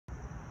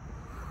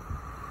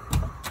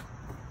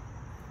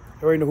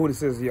You already know who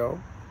this is, y'all.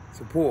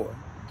 It's your boy,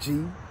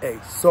 G.A.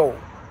 Soul,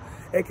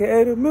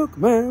 a.k.a. the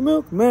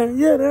Milkman,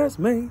 yeah, that's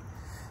me.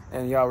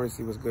 And y'all already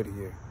see what's good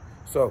here.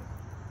 So,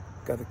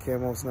 got the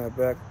camo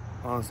snapback.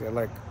 Honestly, I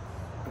like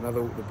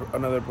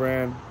another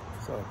brand,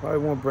 so I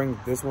probably won't bring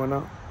this one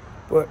out,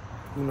 but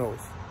who knows.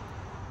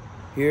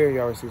 Here,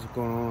 y'all already see what's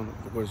going on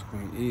with the gorgeous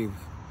Queen Eve.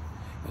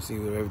 I see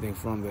where everything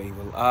from the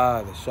evil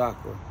eye, the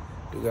chakra.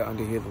 We got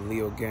under here the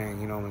Leo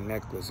gang, you know, the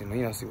necklace. You know,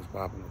 y'all see what's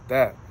popping with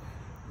that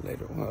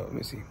later. Well, let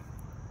me see.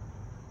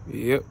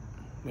 Yep,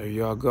 there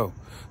y'all go.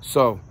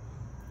 So,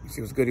 you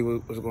see what's goody,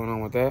 what's going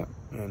on with that?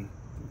 And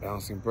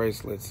bouncing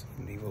bracelets,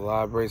 an evil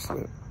eye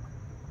bracelet.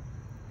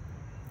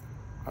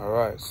 All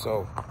right,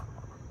 so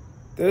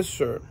this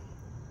shirt,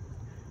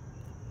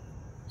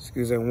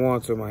 excuse me,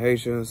 to my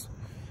Haitians,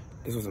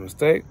 this was a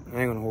mistake. I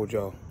ain't gonna hold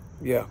y'all.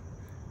 Yeah,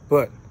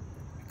 but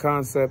the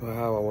concept of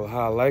how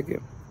I like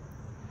it,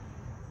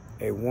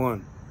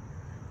 A1,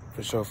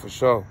 for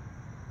sure.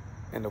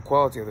 And the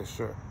quality of the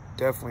shirt,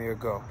 definitely a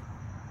go.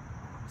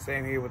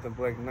 Same here with the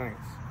Black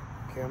Knights.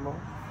 Camo,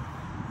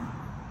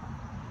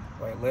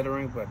 white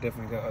lettering, but I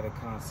definitely got other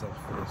concepts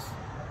for this.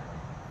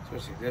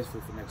 Especially this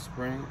for next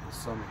spring and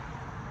summer.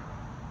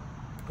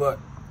 But,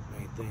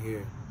 main thing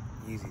here,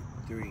 Yeezy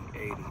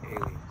 380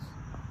 Aliens.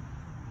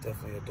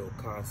 Definitely a dope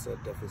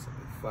concept, definitely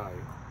something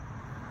fire.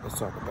 Let's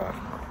talk about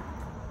it.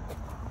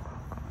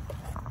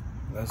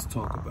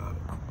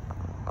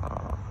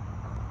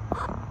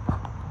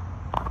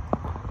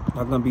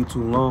 Not gonna be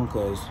too long,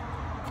 cause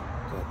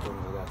got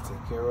things I gotta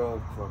take care of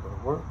before I go to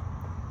work.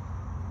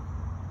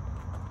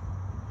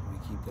 Let me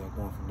keep that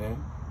going from there.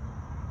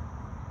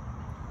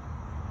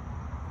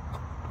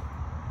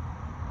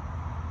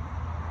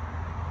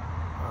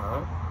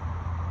 Alright.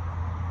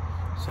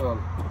 So,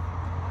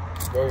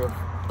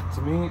 to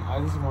me, I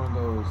just one of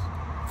those,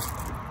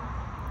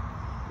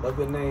 love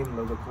the name,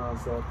 love the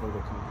concept, love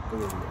the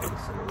comfortability of the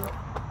silhouette.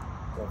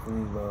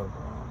 Definitely love,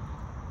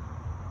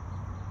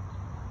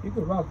 you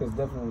could rock this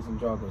definitely with some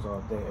joggers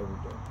all day, every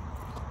day.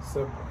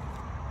 Simple.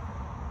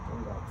 We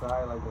got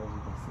tie like that, as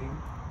you can see.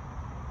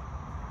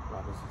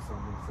 Rock this with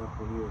something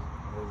simple here,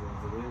 as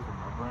it is with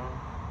my brand.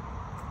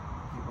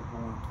 Keep it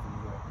going from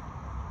there.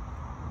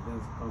 And then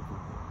it's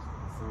comfortable at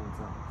the same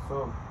time.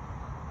 So,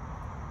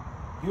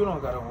 you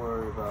don't gotta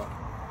worry about,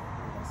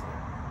 like I said,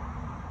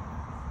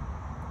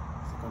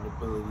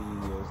 comfortability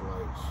is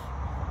like,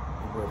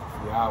 you work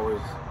for 3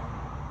 hours,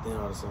 then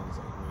all of a sudden it's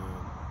like,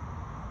 man,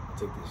 I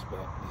take these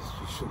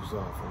shoes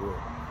off for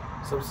real.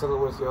 Some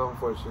silhouettes, y'all,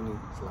 unfortunately,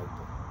 it's like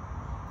that.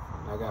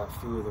 And I got a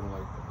few of them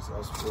like that. So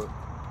that's what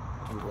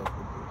you got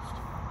produced.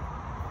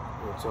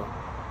 Real talk.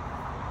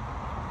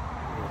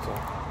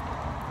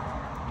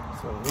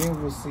 So here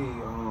we'll see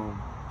down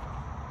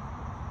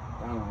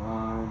the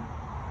line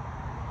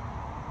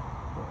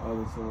the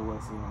other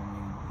silhouettes, you know what I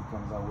mean? He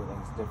comes out with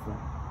it's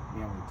different. Me,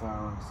 I'm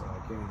retiring, so I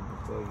can't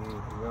even tell you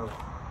anything else.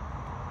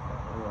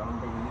 I'm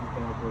bringing these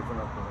bad boys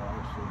out because I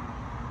actually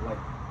like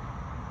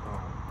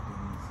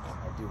these.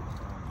 I do.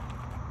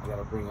 I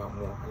gotta bring out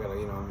more. I gotta,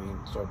 you know what I mean,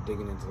 start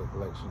digging into the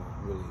collection and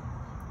really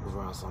move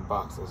around some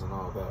boxes and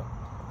all that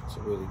to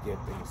really get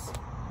things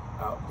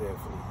out there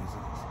for the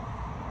Yeezys.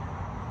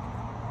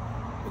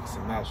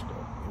 Mix and match though,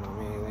 you know what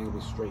I mean? It ain't gonna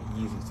be straight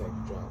Yeezy type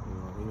of drop,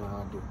 you know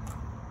how I do.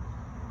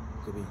 It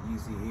could be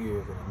Yeezy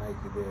here, then a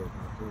Nike there,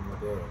 then a Puma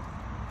there,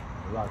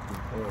 a Rocky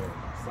there,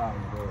 a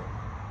Sally there.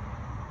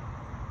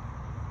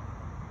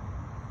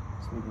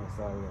 Speaking of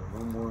Sally,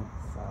 one more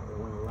Sally,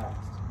 one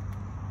last.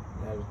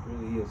 That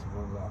really is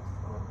one last.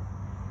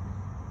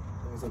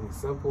 It's something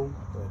simple,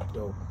 but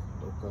dope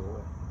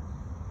colorway.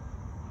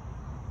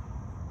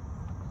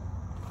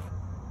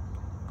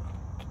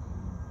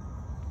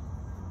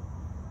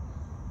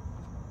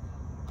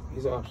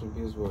 These are option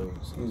B's way,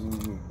 excuse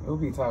me. It'll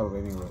be titled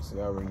anyway, so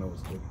you already know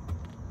what's good.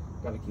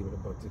 Gotta keep it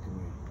about the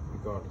community,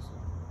 regardless.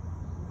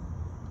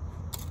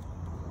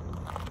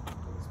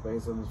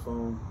 Space on his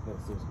phone,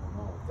 let's see what's going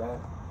on with that.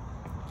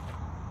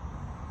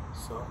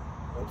 So,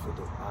 hopefully it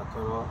does not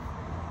cut off.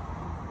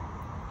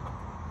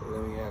 But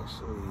let me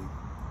actually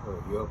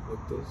hurry you up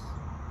with this.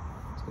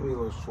 It's gonna be a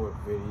little short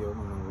video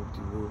on the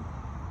whoop-de-whoop. I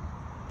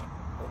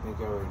think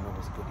I already know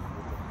what's good with the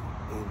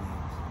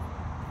aliens.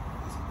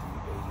 These are the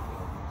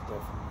aliens,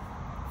 definitely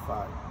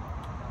fire.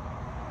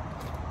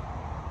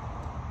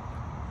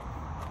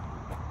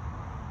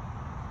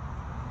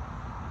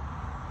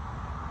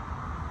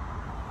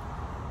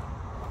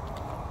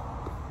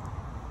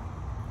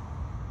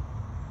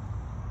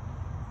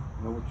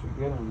 Know what you're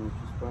getting, what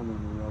you're spending,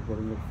 and y'all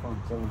getting it fun,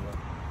 telling you.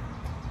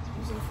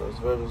 This is the first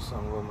version,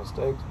 some little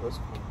mistakes, but it's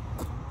cool.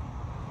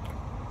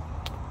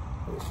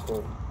 It's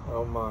cool. I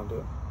don't mind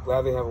it.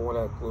 Glad they haven't one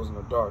that glows in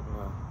the dark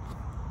now.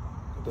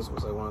 This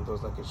was like one of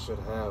those like it should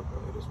have,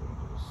 but it is what it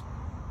is.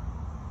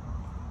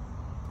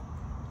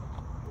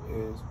 It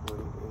is what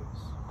it is.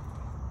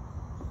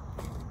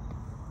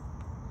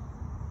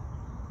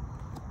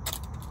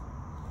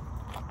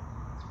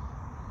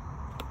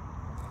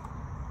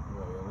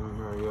 Let me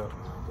hurry up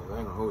now, because I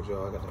ain't gonna hold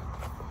y'all. I gotta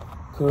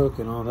cook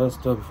and all that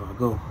stuff before I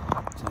go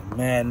to the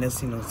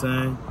madness, you know what I'm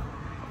saying?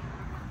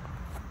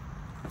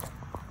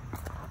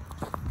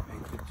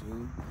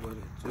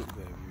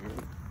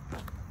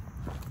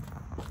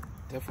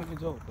 Definitely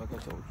dope, like I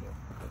told you.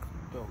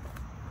 Definitely dope.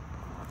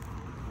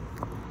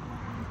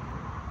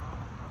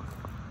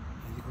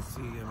 As you can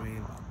see, I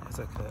mean, it's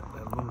like that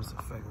luminous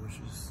effect, which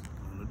is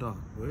in the dark.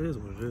 But it is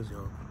what it is,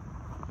 y'all.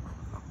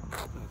 I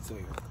tell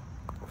you.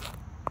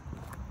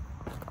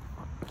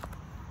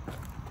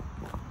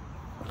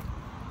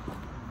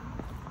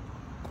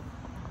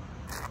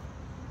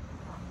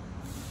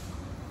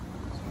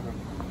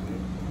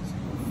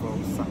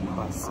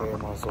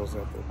 I'm also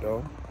at the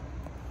door.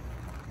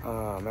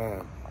 Ah,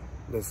 man.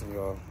 Listen,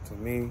 y'all. To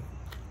me,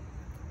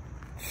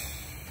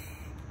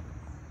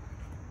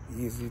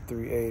 Yeezy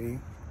 380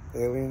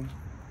 Alien,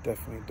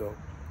 definitely dope.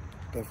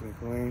 Definitely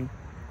clean.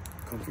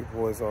 Country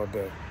boys all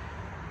day.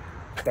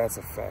 That's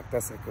a fact.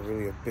 That's like a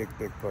really big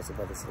plus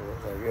about this.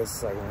 Like,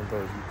 it's like one of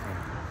those you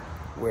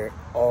can wear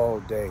all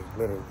day,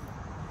 literally.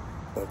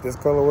 But this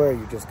colorway,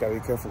 you just gotta be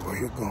careful where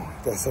you're going.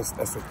 That's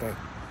the thing.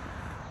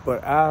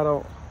 But I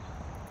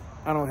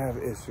don't have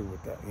an issue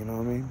with that, you know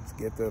what I mean? Just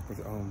get the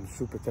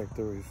shoe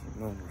protector, you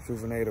know,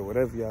 rejuvenator,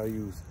 whatever y'all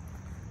use,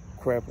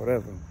 crap,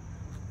 whatever,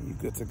 you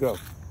good to go.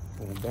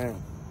 Boom,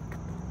 bam.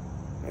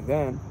 And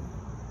then,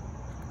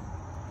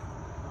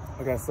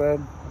 like I said,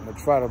 I'm gonna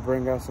try to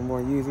bring out some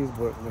more Yeezys,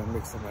 but I'm gonna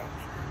mix and match.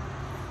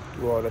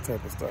 Do all that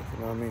type of stuff, you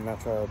know what I mean?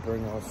 Not try to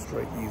bring out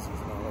straight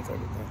Yeezys and all that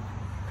type of thing.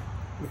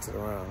 Mix it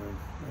around, and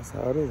that's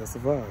how it is, that's the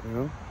vibe, you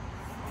know?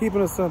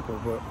 Keeping it simple,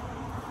 but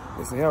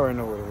listen, y'all already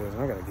know what it is,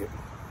 and I gotta get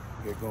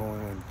going,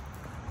 and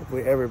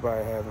hopefully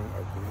everybody having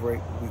a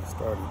great week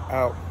starting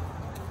out.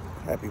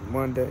 Happy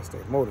Monday,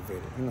 stay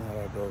motivated. You know how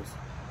that goes.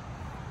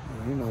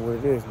 And you know what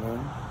it is,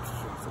 man.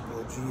 It's a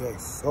little GA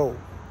Soul.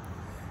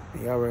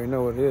 And y'all already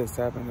know what it is.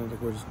 Tapping into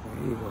Gorgeous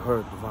Queen Evil,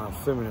 her Divine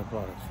Feminine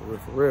products. For real,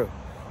 for real.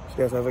 She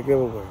guys have a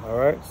giveaway,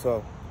 alright?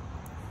 So,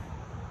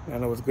 I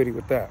know what's goody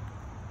with that.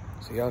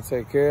 So y'all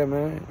take care,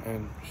 man,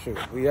 and shoot,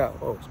 we out.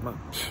 Oh, it's my,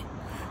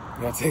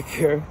 y'all take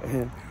care,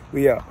 and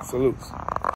we out. Salutes.